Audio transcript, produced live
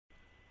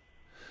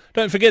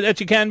Don't forget that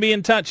you can be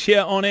in touch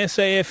here on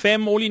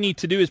SAFM. All you need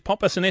to do is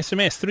pop us an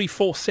SMS,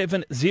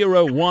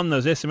 34701.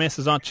 Those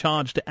SMSs are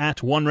charged at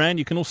R1.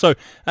 You can also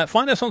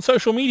find us on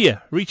social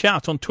media. Reach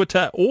out on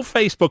Twitter or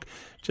Facebook.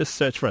 Just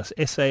search for us,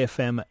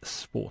 SAFM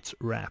Sports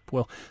Wrap.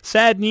 Well,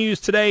 sad news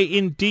today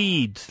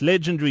indeed.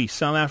 Legendary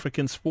South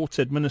African sports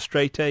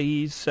administrator.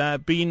 He's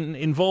been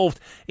involved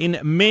in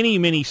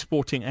many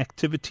sporting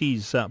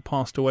activities.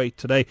 Passed away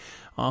today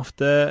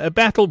after a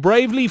battle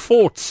bravely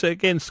fought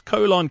against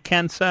colon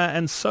cancer,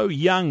 and so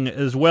young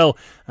as well.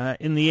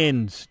 In the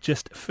end,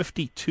 just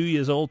 52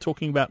 years old,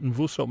 talking about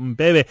Mvuso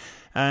Mbebe.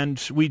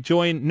 And we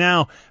join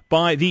now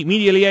by the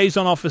Media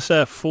Liaison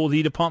Officer for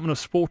the Department of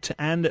Sport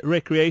and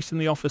Recreation,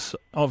 the Office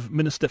of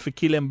Minister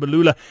Fikile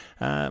Mbalula,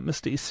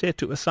 Mr.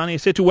 Isetu Asani.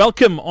 Isetu,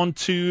 welcome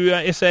onto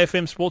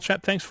SAFM Sports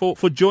Wrap. Thanks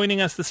for joining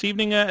us this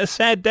evening. A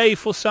sad day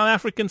for South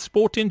African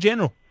sport in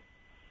general.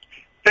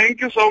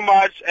 Thank you so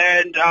much,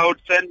 and I would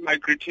send my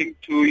greeting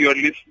to your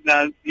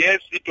listeners.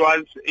 Yes, it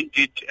was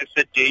indeed a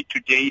sad day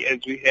today as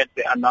we had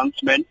the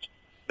announcement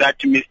that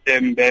Mr.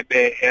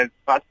 Mbebe has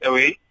passed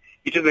away.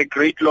 It is a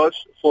great loss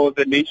for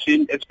the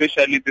nation,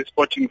 especially the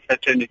sporting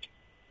fraternity.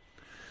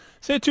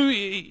 So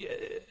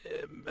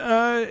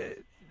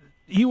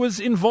he was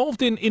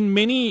involved in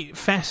many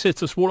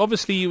facets of sport.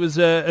 Obviously, he was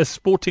a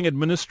sporting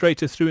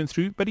administrator through and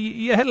through, but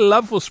he had a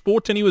love for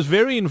sport, and he was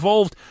very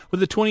involved with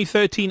the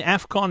 2013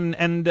 AFCON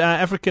and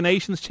African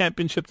Nations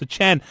Championship, the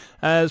CHAN,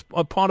 as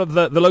a part of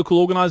the local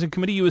organising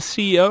committee. He was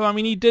CEO. I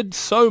mean, he did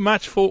so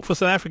much for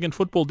South African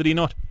football, did he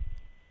not?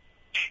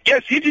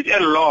 Yes, he did a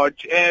lot.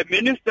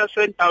 Minister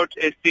sent out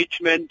a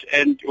statement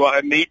and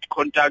made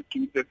contact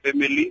with the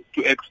family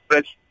to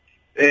express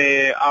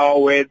our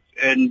words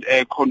and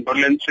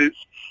condolences.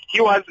 He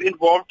was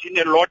involved in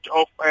a lot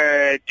of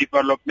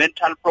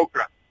developmental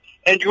programs.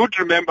 And you would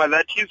remember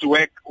that his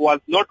work was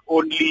not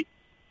only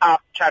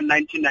after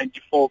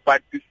 1994,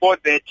 but before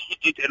that he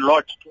did a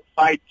lot to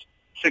fight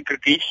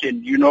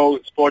segregation. You know,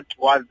 sport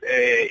was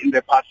in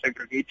the past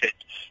segregated.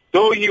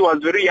 Though he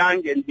was very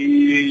young and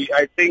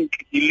I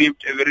think he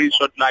lived a very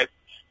short life,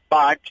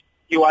 but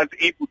he was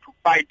able to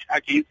fight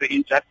against the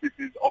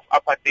injustices of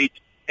apartheid,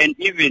 and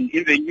even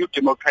in the new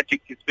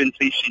democratic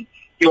dispensation,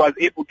 he was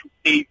able to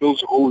play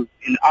those roles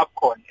in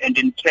AFCON and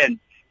in CHAN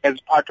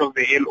as part of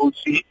the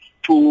LOC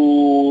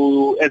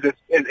as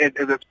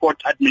a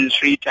sport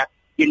administrator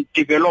in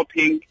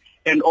developing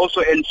and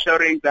also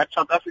ensuring that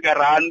South Africa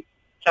runs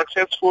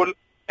successful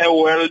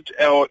world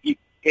or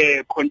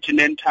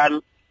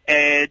continental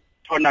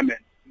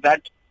tournament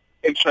that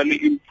actually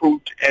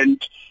improved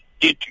and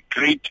did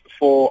great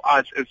for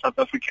us as South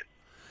Africans.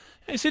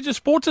 I said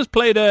sports has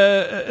played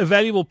a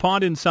valuable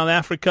part in South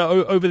Africa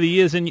over the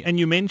years, and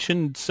you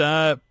mentioned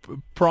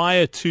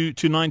prior to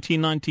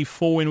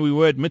 1994 when we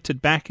were admitted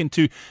back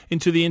into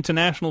the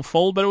international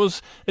fold,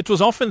 but it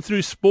was often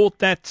through sport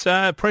that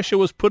pressure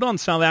was put on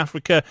South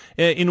Africa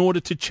in order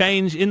to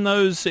change in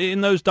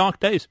those dark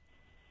days.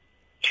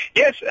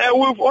 Yes,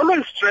 we've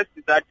always stressed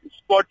that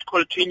sport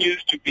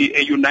continues to be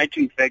a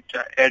uniting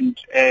factor and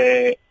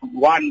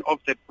one of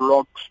the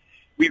blocks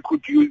we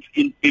could use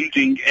in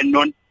building a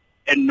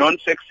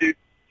non-sexist,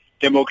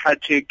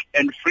 democratic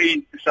and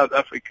free South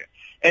Africa.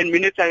 And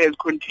Minister has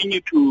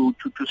continued to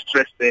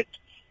stress that.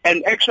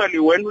 And actually,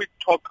 when we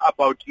talk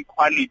about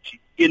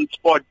equality in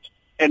sport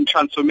and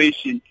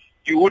transformation,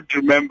 you would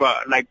remember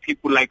like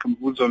people like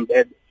Mvuso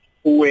Mbebe,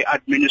 who were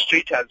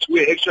administrators, who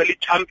were actually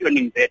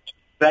championing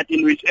that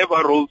in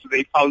whichever roles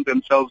they found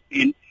themselves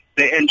in,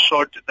 they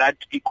ensured that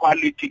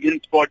equality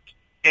in sport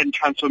and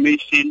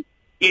transformation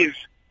is,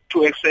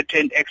 to a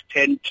certain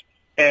extent,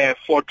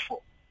 fought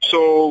for.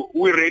 So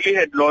we really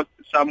had lost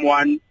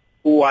someone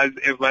who was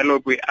a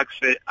valuable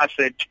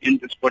asset in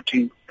the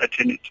sporting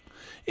fraternity.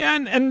 Yeah,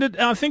 and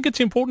I think it's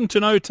important to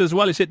note as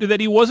well, that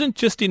he wasn't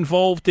just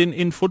involved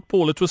in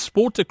football. It was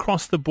sport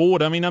across the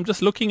board. I mean, I'm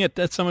just looking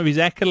at some of his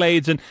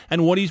accolades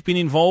and what he's been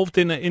involved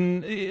in.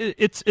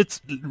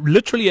 It's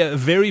literally a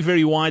very,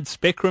 very wide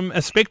spectrum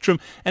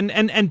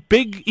and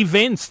big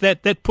events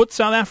that put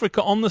South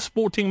Africa on the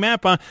sporting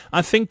map.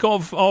 I think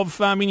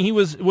he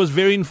was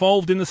very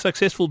involved in the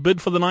successful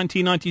bid for the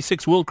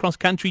 1996 World Cross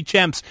Country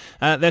Champs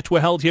that were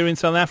held here in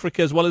South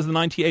Africa, as well as the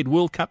 98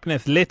 World Cup in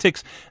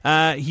athletics.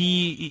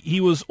 He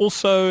was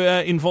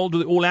also involved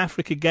with the All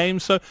Africa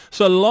Games, so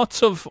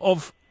lots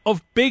of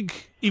big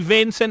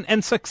events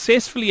and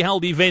successfully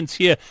held events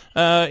here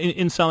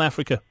in South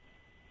Africa.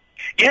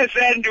 Yes,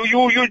 and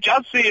you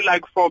just see,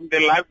 like, from the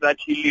life that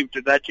he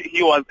lived, that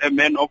he was a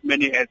man of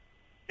many hats.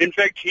 In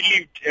fact, he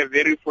lived a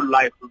very full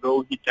life,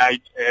 though he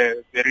died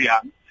very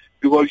young,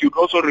 because you'd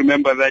also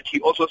remember that he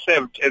also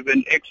served as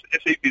an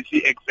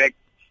ex-SABC exec.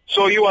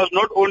 So he was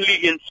not only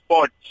in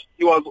sports,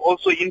 he was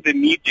also in the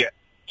media.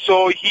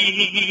 So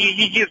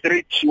his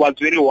reach was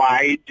very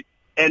wide,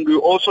 and we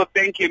also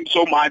thank him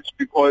so much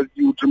because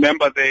you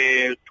remember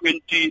the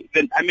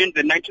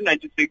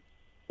 1996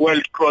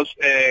 World Cross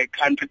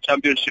Country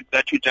Championship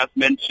that you just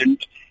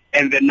mentioned,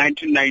 and the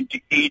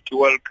 1998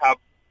 World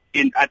Cup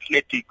in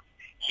athletics.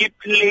 He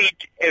played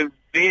a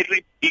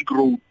very big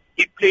role.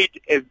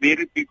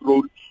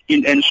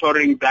 in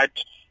ensuring that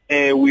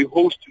we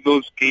host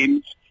those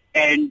games,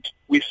 and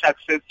we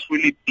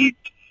successfully did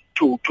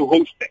to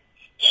host them.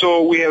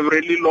 So we have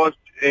really lost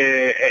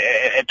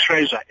a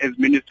treasure, as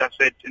Minister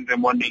said in the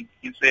morning.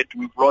 He said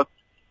we've lost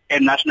a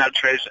national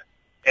treasure,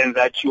 and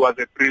that he was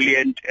a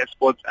brilliant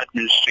sports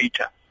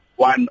administrator,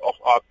 one of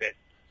our best.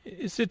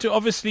 Is it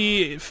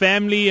obviously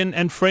family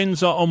and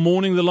friends are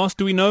mourning the loss?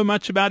 Do we know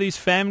much about his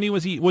family?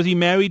 Was he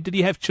married? Did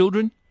he have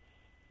children?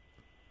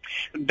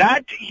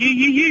 That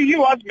he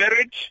was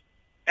married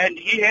and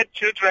he had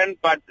children,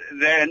 but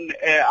then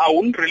I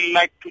wouldn't really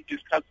like to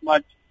discuss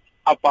much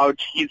about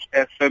his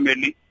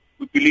family.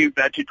 We believe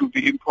that it would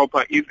be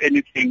improper. If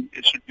anything,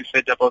 it should be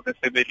said about the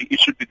family. It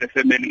should be the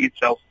family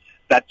itself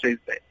that says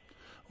that.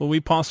 Well, we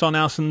pass on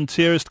our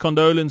sincerest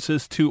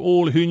condolences to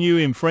all who knew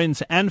him,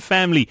 friends and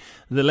family.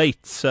 The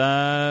late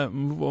Mbebe,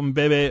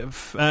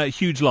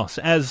 huge loss.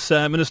 As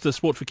Minister of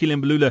Sport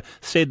Fikile Mbalula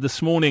said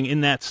this morning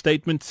in that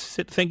statement,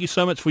 said thank you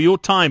so much for your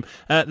time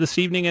this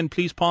evening, and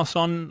please pass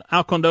on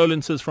our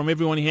condolences from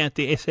everyone here at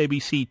the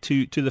SABC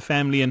to the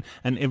family and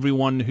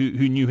everyone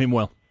who knew him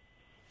well.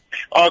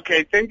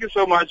 Okay, thank you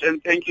so much,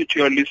 and thank you to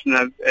your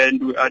listeners.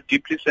 And we are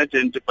deeply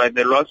saddened by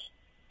the loss,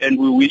 and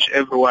we wish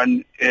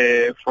everyone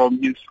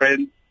from his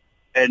friends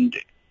and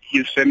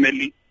his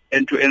family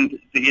and to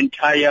the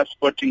entire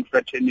sporting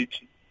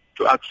fraternity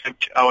to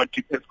accept our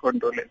deepest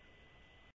condolences.